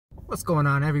What's going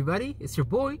on, everybody? It's your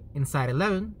boy Inside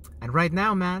 11, and right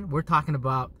now, man, we're talking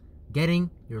about getting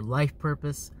your life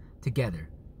purpose together.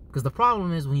 Because the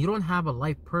problem is, when you don't have a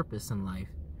life purpose in life,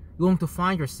 you're going to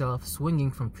find yourself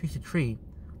swinging from tree to tree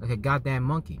like a goddamn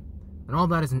monkey. And all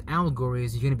that is an allegory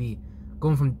is you're going to be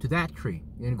going to that tree,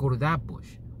 you're going to go to that bush,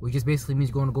 which just basically means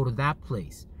you're going to go to that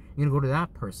place, you're going to go to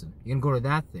that person, you're going to go to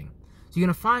that thing. So you're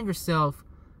going to find yourself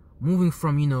moving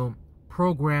from,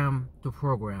 program to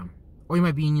program. Or you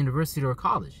might be in university or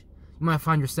college. You might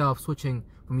find yourself switching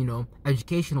from,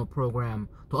 educational program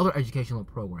to other educational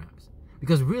programs.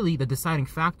 Because really, the deciding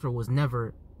factor was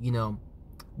never,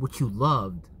 what you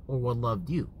loved or what loved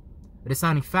you. The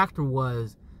deciding factor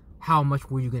was how much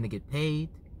were you going to get paid?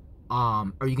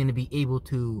 Are you going to be able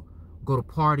to go to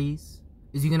parties?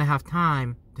 Is you going to have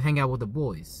time to hang out with the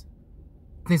boys?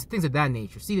 Things of that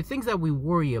nature. See, the things that we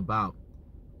worry about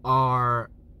are,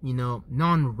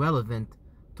 non-relevant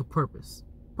to purpose.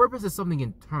 Purpose is something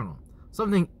internal.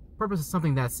 Purpose is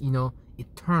something that's,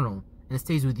 eternal, and it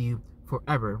stays with you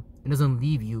forever. It doesn't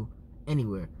leave you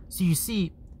anywhere. So you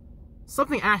see,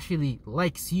 something actually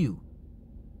likes you.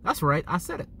 That's right, I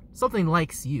said it. Something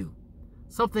likes you.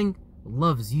 Something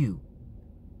loves you.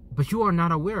 But you are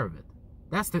not aware of it.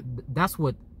 That's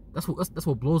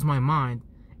what blows my mind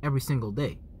every single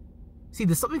day. See,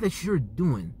 there's something that you're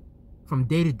doing from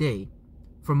day to day,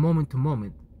 from moment to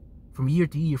moment, from year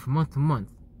to year, from month to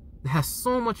month, that has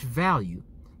so much value,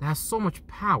 that has so much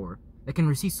power, that can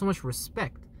receive so much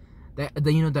respect,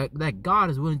 that God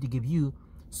is willing to give you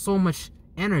so much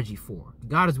energy for.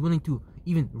 God is willing to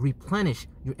even replenish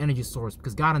your energy source,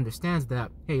 because God understands that,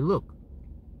 hey, look,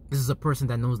 this is a person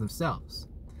that knows themselves.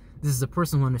 This is a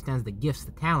person who understands the gifts,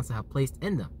 the talents I have placed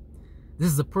in them.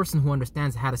 This is a person who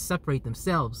understands how to separate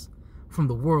themselves from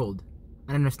the world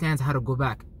and understands how to go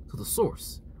back to the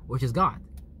source, which is God.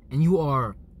 And you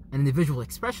are an individual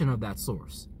expression of that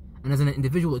source. And as an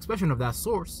individual expression of that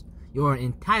source, you are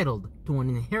entitled to an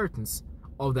inheritance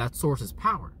of that source's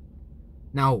power.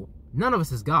 Now, none of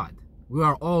us is God. We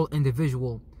are all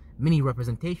individual mini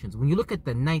representations. When you look at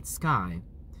the night sky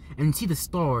and you see the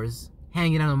stars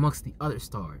hanging out amongst the other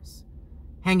stars,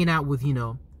 hanging out with,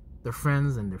 their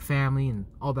friends and their family and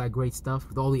all that great stuff,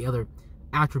 with all the other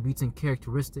attributes and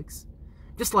characteristics,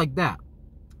 just like that,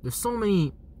 there's so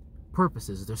many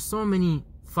purposes, there's so many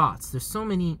thoughts, there's so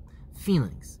many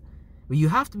feelings, but you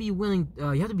have to be willing,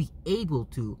 you have to be able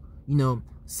to,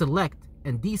 select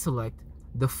and deselect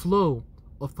the flow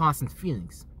of thoughts and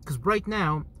feelings. Because right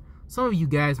now, some of you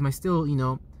guys might still,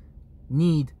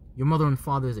 need your mother and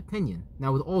father's opinion.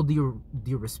 Now, with all due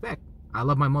respect, I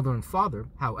love my mother and father.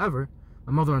 However,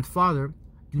 my mother and father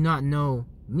do not know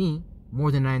me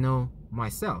more than I know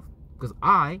myself, because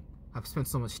I have spent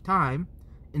so much time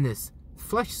in this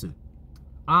flesh suit.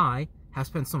 I have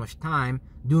spent so much time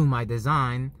doing my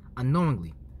design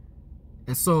unknowingly.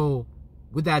 And so,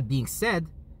 with that being said,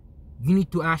 you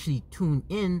need to actually tune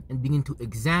in and begin to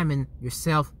examine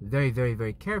yourself very, very,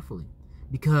 very carefully.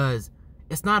 Because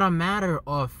it's not a matter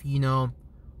of, you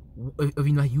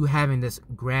having this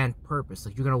grand purpose.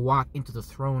 Like, you're going to walk into the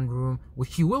throne room,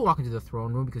 which you will walk into the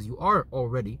throne room because you are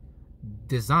already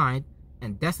designed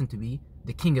and destined to be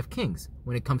the king of kings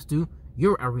when it comes to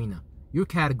your arena, your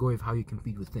category of how you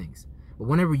compete with things. But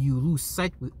whenever you lose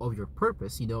sight of your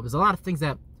purpose, there's a lot of things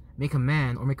that make a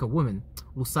man or make a woman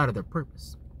lose sight of their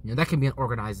purpose. That can be an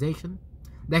organization,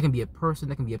 that can be a person,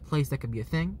 that can be a place, that can be a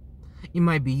thing. It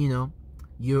might be,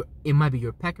 it might be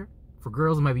your pecker. For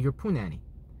girls, it might be your punani.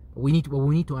 What we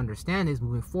need to understand is,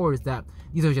 moving forward, is that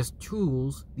these are just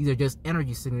tools, these are just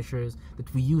energy signatures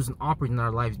that we use and operate in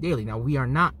our lives daily. Now, we are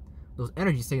not those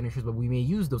energy signatures, but we may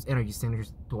use those energy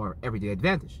signatures to our everyday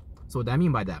advantage. So what do I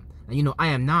mean by that? Now, I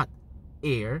am not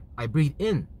air. I breathe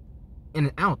in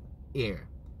and out air,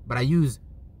 but I use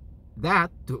that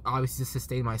to obviously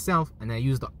sustain myself, and I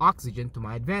use the oxygen to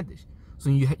my advantage. So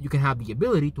you can have the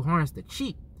ability to harness the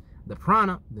chi, the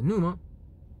prana, the pneuma,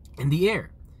 and the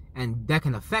air, and that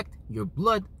can affect your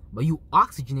blood by you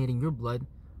oxygenating your blood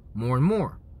more and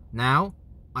more. Now,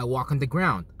 I walk on the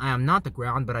ground. I am not the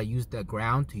ground, but I use the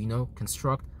ground to,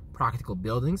 construct practical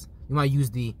buildings. You might use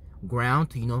the ground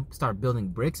to, start building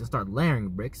bricks and start layering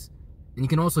bricks. And you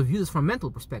can also view this from a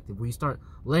mental perspective, where you start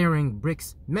layering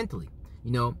bricks mentally.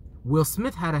 Will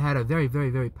Smith had a very, very,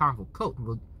 very powerful quote,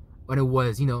 but it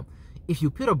was, if you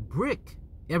put a brick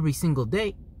every single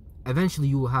day, eventually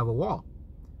you will have a wall.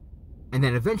 And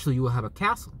then eventually you will have a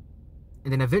castle.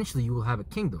 And then eventually you will have a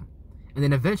kingdom. And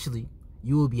then eventually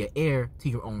you will be an heir to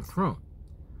your own throne.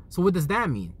 So what does that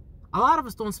mean? A lot of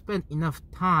us don't spend enough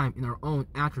time in our own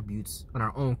attributes and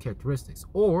our own characteristics.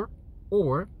 Or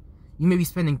You may be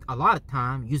spending a lot of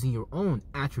time using your own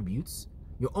attributes,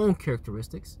 your own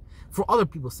characteristics, for other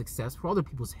people's success, for other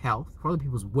people's health, for other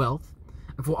people's wealth,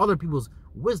 and for other people's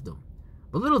wisdom.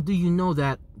 But little do you know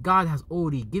that God has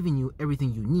already given you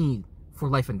everything you need for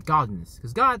life and godliness.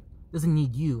 Because God doesn't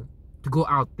need you to go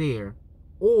out there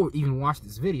or even watch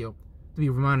this video to be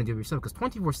reminded of yourself. Because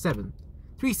 24/7,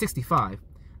 365,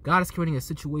 God is creating a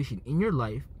situation in your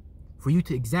life for you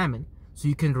to examine so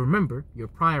you can remember your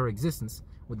prior existence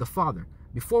with the Father.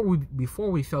 Before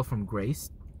we fell from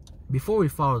grace, before we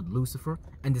followed Lucifer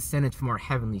and descended from our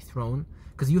heavenly throne,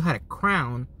 because you had a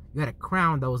crown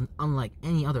that was unlike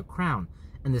any other crown,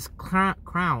 and this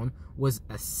crown was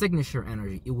a signature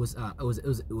energy. It was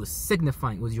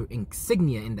signifying. It was your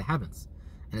insignia in the heavens,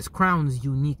 and this crown is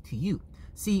unique to you.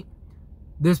 See,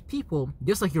 there's people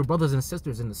just like your brothers and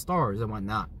sisters in the stars and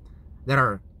whatnot that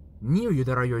are near you,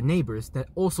 that are your neighbors, that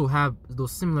also have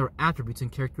those similar attributes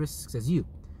and characteristics as you.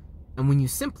 And when you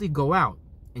simply go out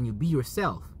and you be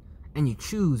yourself and you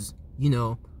choose,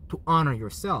 to honor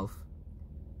yourself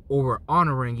over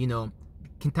honoring,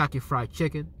 Kentucky Fried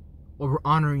Chicken, over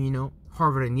honoring,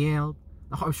 Harvard and Yale.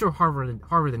 I'm sure Harvard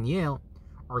and Yale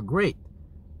are great,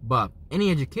 but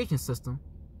any education system,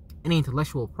 any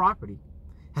intellectual property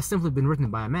has simply been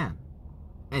written by a man.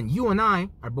 And you and I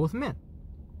are both men.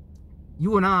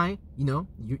 You and I,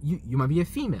 you might be a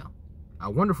female, a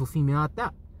wonderful female at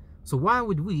that. So why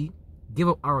would we give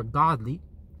up our godly,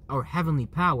 our heavenly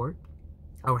power,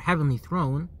 our heavenly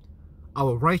throne,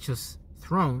 our righteous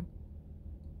throne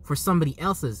for somebody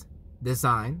else's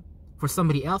design, for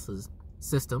somebody else's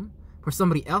system, for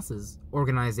somebody else's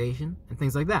organization, and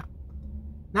things like that?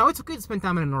 Now, it's okay to spend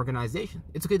time in an organization.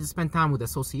 It's okay to spend time with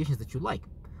associations that you like.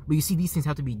 But you see, these things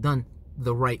have to be done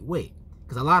the right way.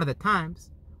 Because a lot of the times,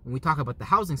 when we talk about the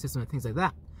housing system and things like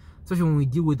that, especially when we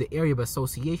deal with the area of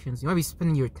associations, you might be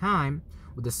spending your time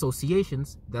with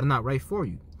associations that are not right for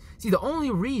you. See, the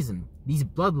only reason these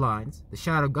bloodlines, the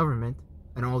shadow government,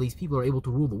 and all these people are able to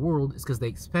rule the world is because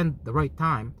they spend the right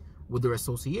time with their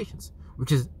associations,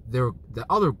 which is the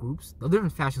other groups, the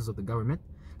different factions of the government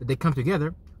that they come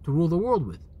together to rule the world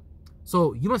with.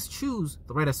 So you must choose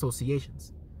the right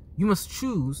associations. You must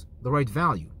choose the right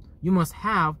value. You must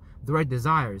have the right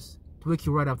desires to wake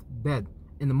you right out of bed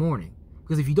in the morning.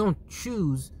 Because if you don't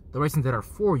choose the right things that are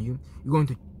for you, you're going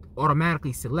to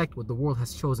automatically select what the world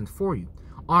has chosen for you.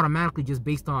 Automatically, just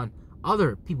based on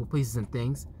other people, places, and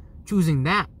things, choosing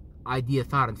that idea,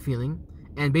 thought, and feeling.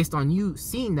 And based on you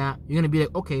seeing that, you're going to be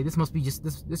like, okay, this must be just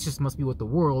this just must be what the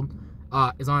world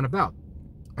is on about.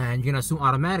 And you're going to assume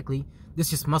automatically this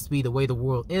just must be the way the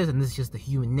world is, and this is just the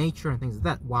human nature and things like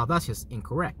that. While that's just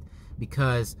incorrect.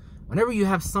 Because whenever you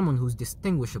have someone who's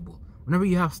distinguishable, whenever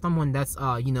you have someone that's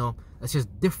that's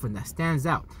just different, that stands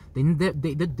out,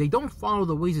 they don't follow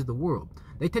the ways of the world.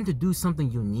 They tend to do something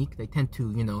unique. They tend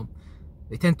to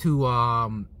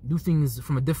do things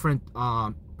from a different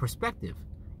perspective,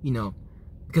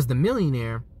 because the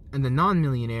millionaire and the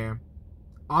non-millionaire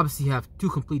obviously have two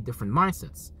complete different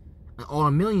mindsets. And all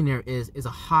a millionaire is a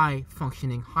high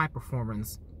functioning, high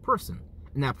performance person,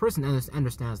 and that person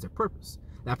understands their purpose.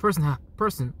 That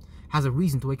person has a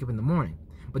reason to wake up in the morning.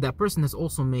 But that person has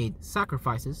also made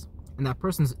sacrifices, and that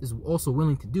person is also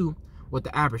willing to do what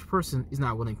the average person is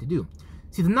not willing to do.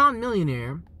 See, the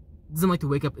non-millionaire doesn't like to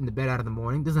wake up in the bed out of the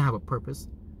morning, doesn't have a purpose.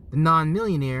 The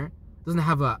non-millionaire doesn't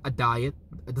have a diet.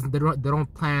 They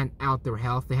don't plan out their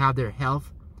health. They have their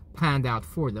health planned out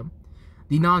for them.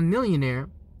 The non-millionaire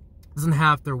doesn't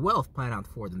have their wealth planned out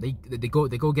for them. They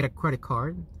go get a credit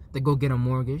card. They go get a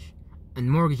mortgage. And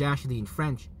mortgage actually in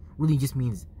French really just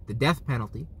means the death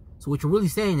penalty. So what you're really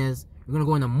saying is you're going to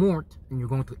go in a mort and you're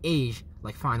going to age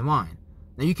like fine wine.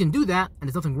 Now you can do that, and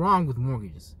there's nothing wrong with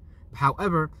mortgages.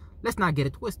 However, let's not get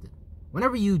it twisted.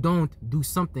 Whenever you don't do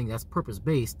something that's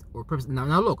purpose-based or purpose...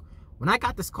 Now look, when I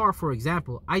got this car, for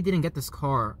example, I didn't get this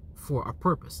car for a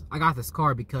purpose. I got this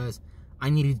car because I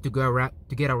needed to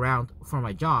get around for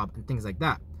my job and things like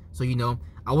that. So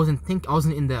I wasn't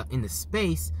in the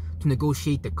space to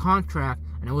negotiate the contract,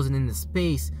 and I wasn't in the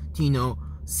space to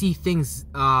see things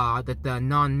that the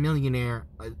non-millionaire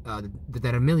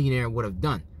that a millionaire would have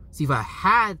done. See, if I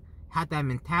had that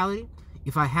mentality,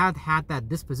 if I had that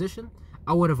disposition,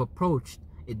 I would have approached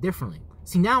it differently.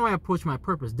 See, now I approach my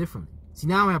purpose differently. See,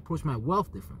 now I approach my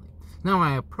wealth differently. Now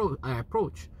I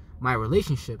approach my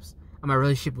relationships and my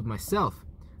relationship with myself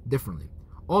differently.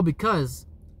 All because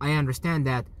I understand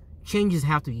that changes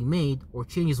have to be made, or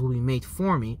changes will be made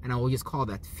for me, and I will just call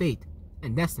that fate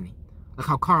and destiny. Like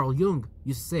how Carl Jung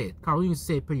used to say it. Carl Jung used to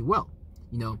say it pretty well.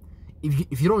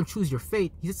 If you don't choose your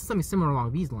fate, he said something similar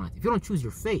along these lines. If you don't choose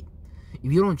your fate,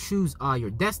 if you don't choose your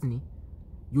destiny,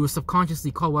 You will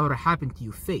subconsciously call whatever happened to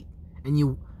you fate.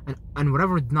 And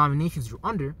whatever denominations you're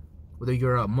under, whether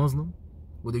you're a Muslim,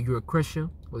 whether you're a Christian,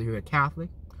 whether you're a Catholic,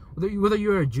 whether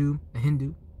you're a Jew, a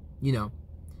Hindu, you're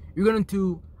going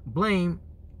to blame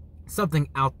something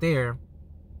out there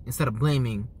instead of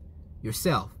blaming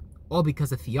yourself. All because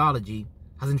the theology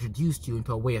has introduced you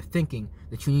into a way of thinking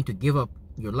that you need to give up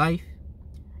your life,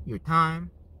 your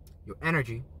time, your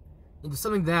energy into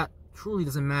something that truly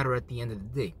doesn't matter at the end of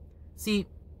the day. See,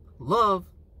 love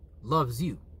loves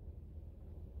you.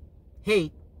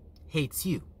 Hate hates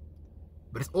you.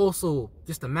 But it's also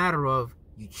just a matter of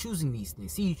you choosing these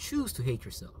things. See, you choose to hate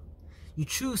yourself. You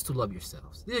choose to love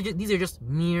yourselves. These are just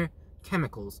mere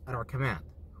chemicals at our command.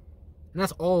 And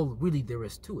that's all really there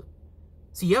is to it.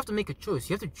 See, you have to make a choice.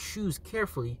 You have to choose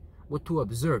carefully what to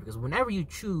observe. Because whenever you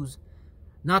choose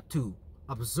not to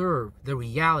observe the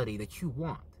reality that you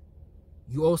want,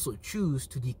 you also choose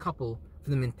to decouple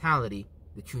from the mentality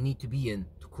that you need to be in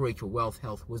to create your wealth,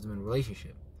 health, wisdom, and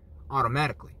relationship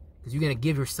automatically. Because you're going to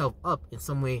give yourself up in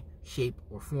some way, shape,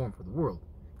 or form for the world.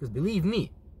 Because believe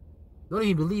me, don't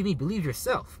even believe me, believe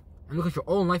yourself. And look at your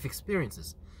own life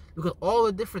experiences. Look at all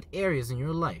the different areas in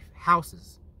your life.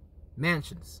 Houses,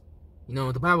 mansions.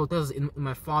 The Bible tells us in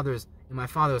my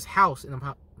father's house,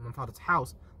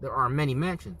 there are many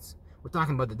mansions. We're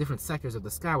talking about the different sectors of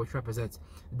the sky, which represents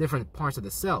the different parts of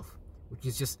the self, which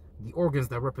is just the organs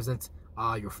that represent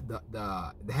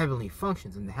the heavenly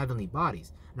functions and the heavenly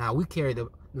bodies. Now we carry those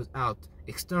out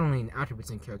externally in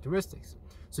attributes and characteristics.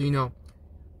 So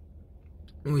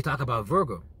when we talk about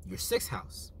Virgo, your 6th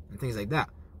house and things like that,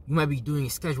 you might be doing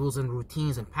schedules and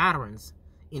routines and patterns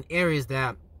in areas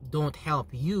that don't help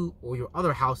you or your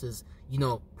other houses,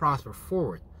 prosper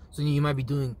forward. So you might be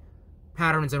doing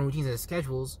patterns and routines and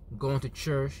schedules, going to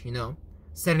church,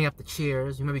 setting up the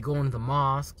chairs. You might be going to the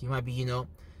mosque. You might be,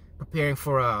 preparing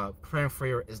for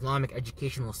your Islamic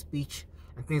educational speech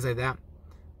and things like that.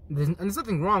 And there's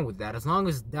nothing wrong with that, as long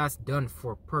as that's done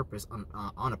for purpose,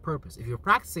 on a purpose. If you're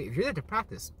there to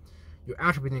practice your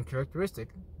attribute and characteristic,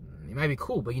 it might be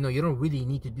cool, but you don't really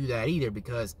need to do that either,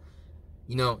 because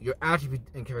your attribute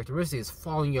and characteristic is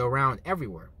following you around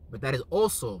everywhere. But that is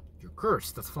also your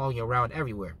curse that's following you around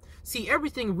everywhere. See,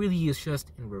 everything really is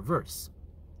just in reverse.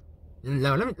 And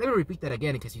let me repeat that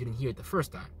again in case you didn't hear it the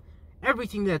first time.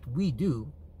 Everything that we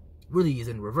do really is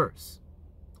in reverse.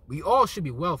 We all should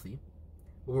be wealthy,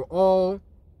 but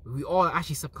we all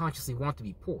actually subconsciously want to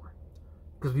be poor,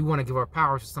 because we want to give our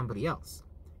power to somebody else,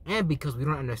 and because we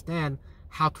don't understand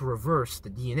how to reverse the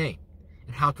DNA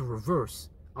and how to reverse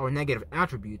our negative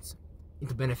attributes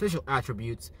into beneficial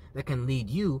attributes that can lead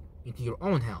you into your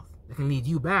own health, that can lead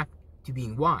you back to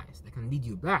being wise, that can lead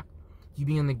you back to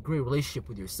being in a great relationship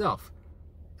with yourself.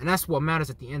 And that's what matters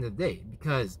at the end of the day,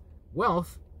 because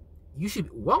wealth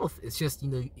is just,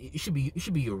 it should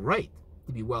be your right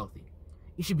to be wealthy.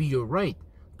 It should be your right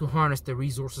to harness the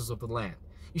resources of the land.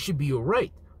 It should be your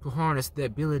right to harness the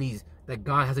abilities that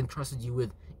God has entrusted you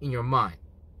with in your mind.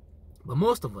 But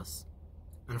most of us,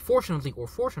 unfortunately or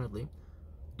fortunately,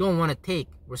 don't want to take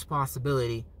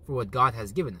responsibility for what God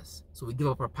has given us. So we give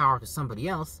up our power to somebody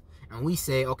else, and we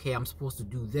say, okay, I'm supposed to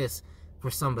do this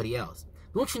for somebody else.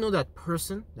 Don't you know that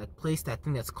person, that place, that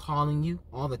thing that's calling you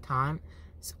all the time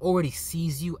already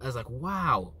sees you as like,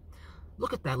 wow,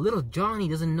 look at that, little Johnny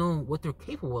doesn't know what they're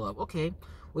capable of. Okay,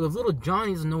 well, if little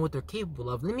Johnny doesn't know what they're capable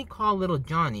of, let me call little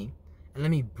Johnny and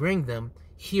let me bring them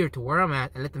here to where I'm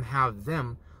at and let them have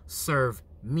them serve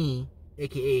me,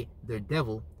 aka their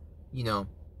devil,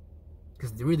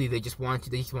 because really they just want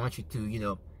you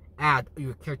to, add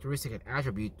your characteristic and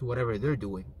attribute to whatever they're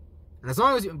doing. And as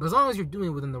long as you're doing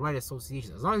it within the right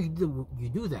association, as long as you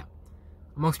do that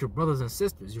amongst your brothers and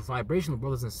sisters, your vibrational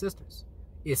brothers and sisters,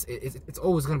 it's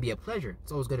always going to be a pleasure.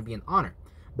 It's always going to be an honor.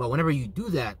 But whenever you do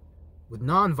that with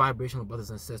non-vibrational brothers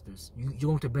and sisters, you're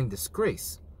going to bring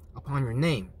disgrace upon your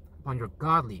name, upon your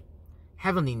godly,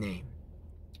 heavenly name.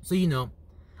 So a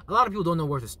lot of people don't know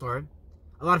where to start.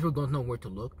 A lot of people don't know where to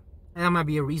look. And that might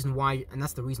be a reason why, and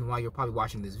that's the reason why you're probably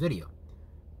watching this video.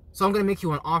 So I'm going to make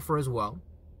you an offer as well.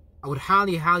 I would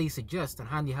highly, highly suggest and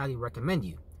highly, highly recommend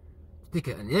you to take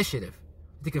an initiative,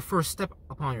 to take a first step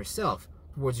upon yourself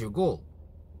towards your goal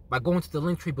by going to the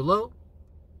link tree below,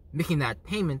 making that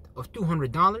payment of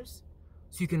 $200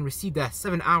 so you can receive that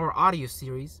 7-hour audio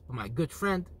series from my good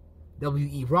friend,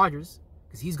 W.E. Rogers,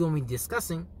 because he's going to be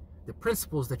discussing the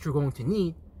principles that you're going to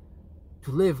need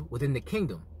to live within the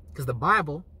kingdom. Because the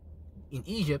Bible in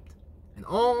Egypt and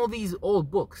all these old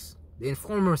books, they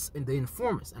inform us,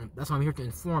 and that's why I'm here to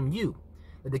inform you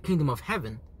that the kingdom of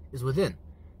heaven is within.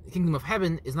 The kingdom of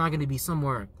heaven is not going to be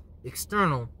somewhere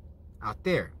external out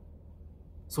there.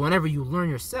 So whenever you learn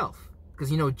yourself, because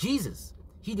you know Jesus,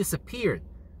 he disappeared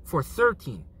for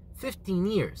 13, 15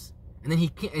 years. And then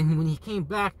when he came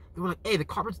back, they were like, hey, the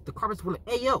carpenters were like,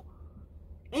 hey, yo,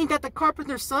 ain't that the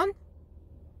carpenter's son?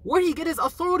 Where'd he get his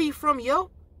authority from,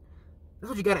 yo? That's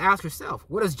what you got to ask yourself.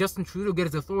 Where does Justin Trudeau get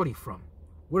his authority from?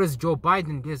 Where does Joe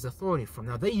Biden get his authority from?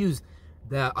 Now, they use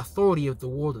the authority of the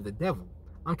word of the devil.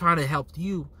 I'm trying to help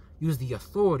you use the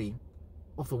authority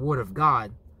of the word of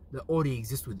God that already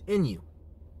exists within you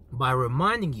by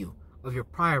reminding you of your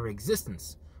prior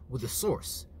existence with the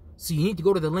source. So you need to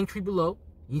go to the link tree below.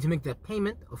 You need to make that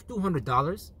payment of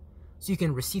 $200 so you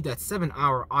can receive that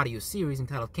 7-hour audio series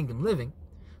entitled Kingdom Living,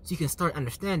 so you can start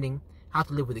understanding how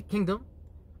to live with the kingdom.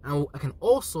 And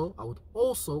I would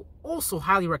also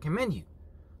highly recommend you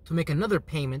to make another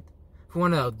payment for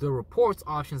one of the reports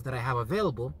options that I have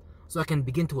available, so I can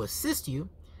begin to assist you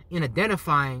in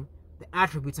identifying the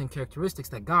attributes and characteristics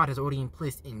that God has already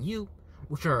placed in you,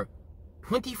 which are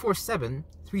 24/7,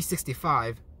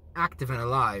 365, active and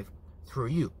alive through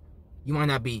you. You might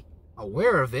not be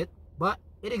aware of it, but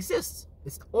it exists.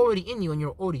 It's already in you and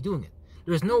you're already doing it.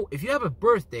 If you have a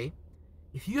birthday,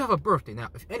 now,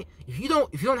 if you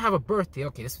don't have a birthday,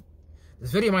 okay, this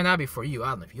video might not be for you. I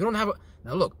don't know. If you don't have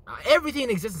now look, everything in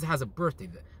existence has a birthday.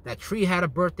 That tree had a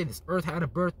birthday, this earth had a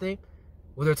birthday,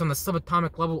 whether it's on the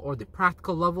subatomic level or the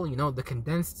practical level, you know, the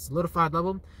condensed, solidified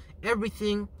level,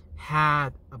 everything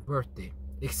had a birthday,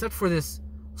 except for this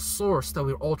source that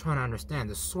we're all trying to understand,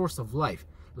 the source of life,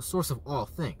 the source of all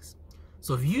things.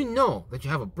 So if you know that you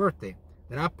have a birthday,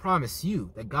 then I promise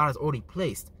you that God has already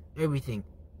placed everything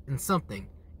and something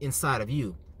inside of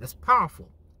you that's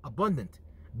powerful, abundant,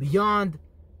 beyond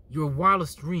your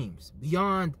wildest dreams,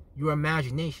 beyond your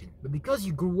imagination. But because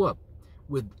you grew up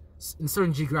in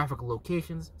certain geographical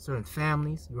locations, certain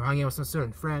families, you were hanging out with some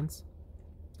certain friends,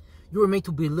 you were made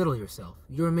to belittle yourself.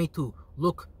 You were made to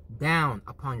look down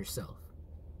upon yourself.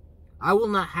 I will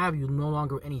not have you no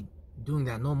longer doing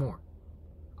that no more.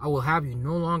 I will have you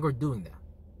no longer doing that.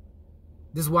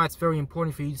 This is why it's very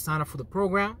important for you to sign up for the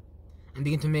program and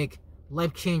begin to make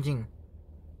life-changing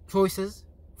choices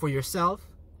for yourself.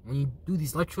 When you do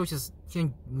these life choices,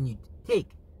 when you take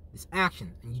this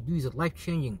action and you do these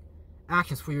life-changing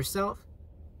actions for yourself,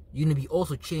 you're going to be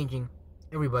also changing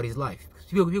everybody's life.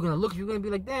 People are going to look at you, you're going to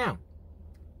be like, damn,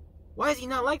 why is he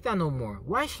not like that no more?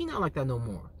 Why is she not like that no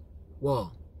more?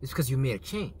 Well, it's because you made a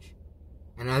change.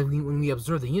 And when we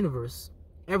observe the universe,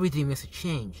 everything makes a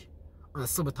change on a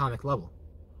subatomic level.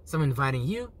 So I'm inviting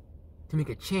you to make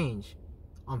a change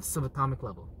on the subatomic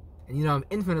level. And you know, I'm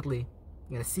infinitely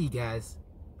going to see you guys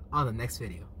on the next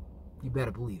video. You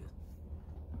better believe it.